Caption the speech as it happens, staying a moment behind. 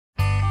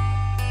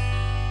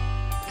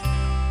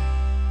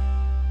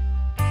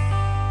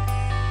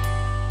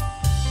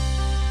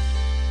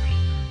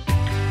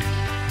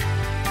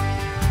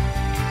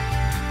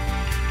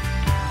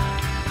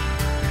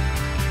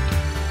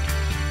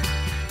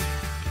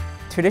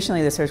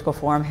Traditionally, the Surgical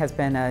Forum has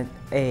been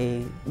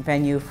a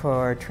venue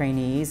for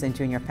trainees and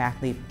junior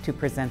faculty to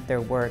present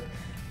their work.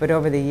 But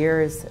over the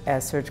years,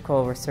 as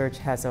surgical research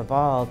has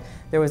evolved,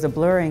 there was a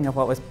blurring of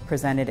what was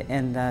presented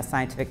in the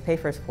Scientific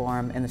Papers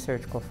Forum and the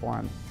Surgical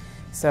Forum.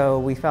 So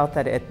we felt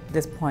that at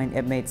this point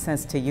it made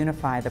sense to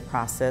unify the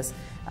process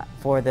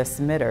for the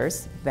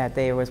submitters, that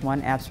there was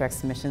one abstract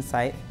submission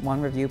site,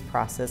 one review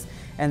process,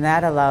 and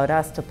that allowed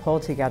us to pull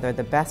together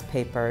the best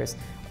papers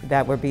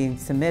that were being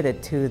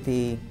submitted to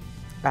the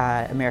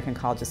American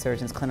College of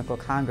Surgeons Clinical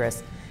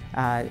Congress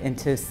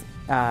into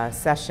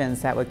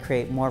sessions that would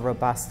create more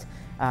robust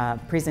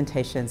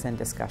presentations and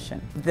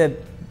discussion. The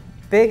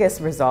biggest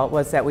result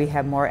was that we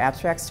have more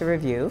abstracts to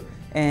review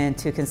and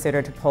to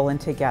consider to pull in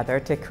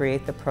together to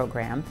create the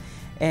program.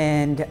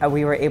 And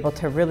we were able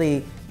to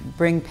really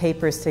bring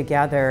papers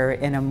together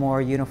in a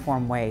more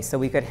uniform way. So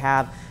we could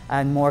have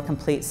a more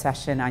complete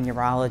session on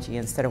urology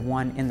instead of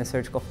one in the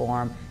surgical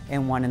forum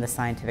and one in the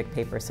scientific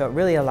paper. So it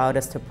really allowed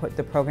us to put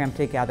the program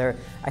together.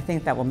 I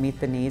think that will meet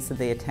the needs of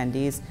the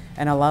attendees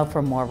and allow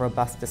for more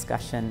robust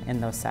discussion in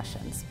those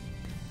sessions.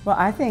 Well,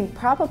 I think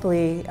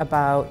probably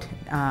about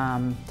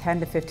 10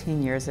 to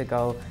 15 years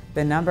ago,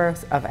 the number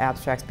of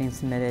abstracts being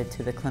submitted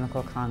to the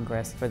Clinical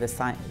Congress for the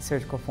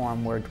Surgical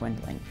Forum were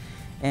dwindling.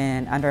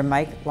 And under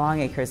Mike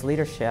Longacre's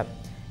leadership,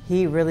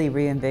 he really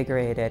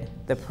reinvigorated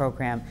the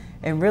program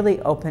and really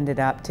opened it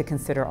up to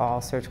consider all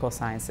surgical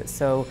sciences.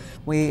 So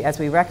as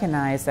we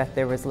recognized that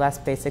there was less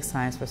basic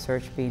science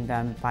research being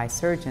done by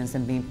surgeons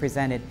and being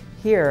presented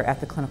here at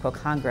the Clinical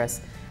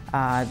Congress,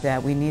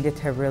 that we needed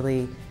to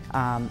really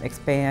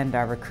expand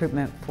our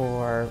recruitment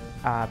for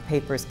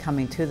papers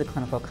coming to the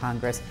Clinical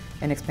Congress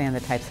and expand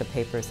the types of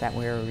papers that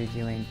we were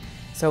reviewing.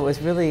 So it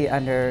was really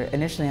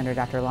initially under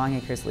Dr.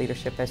 Longacre's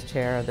leadership as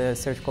chair of the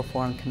Surgical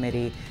Forum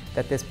Committee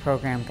that this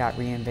program got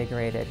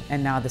reinvigorated.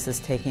 And now this is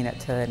taking it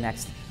to the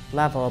next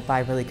level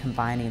by really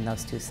combining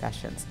those two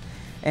sessions.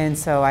 And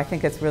so I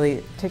think it's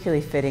really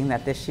particularly fitting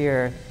that this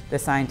year the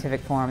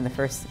Scientific Forum, the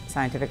first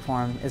Scientific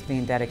Forum, is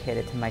being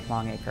dedicated to Mike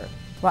Longacre.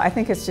 Well, I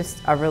think it's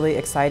just a really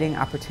exciting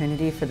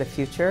opportunity for the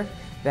future,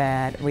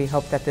 that we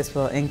hope that this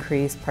will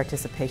increase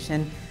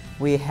participation.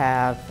 We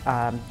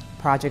have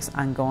projects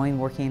ongoing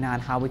working on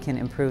how we can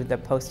improve the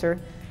poster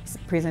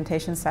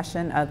presentation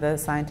session of the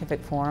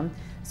Scientific Forum.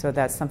 So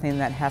that's something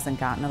that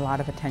hasn't gotten a lot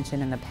of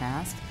attention in the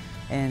past.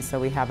 And so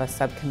we have a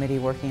subcommittee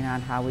working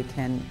on how we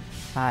can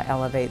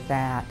elevate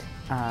that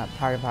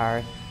part of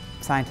our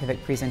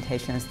scientific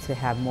presentations to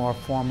have more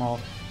formal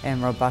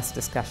and robust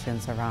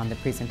discussions around the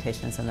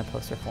presentations in the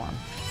poster forum.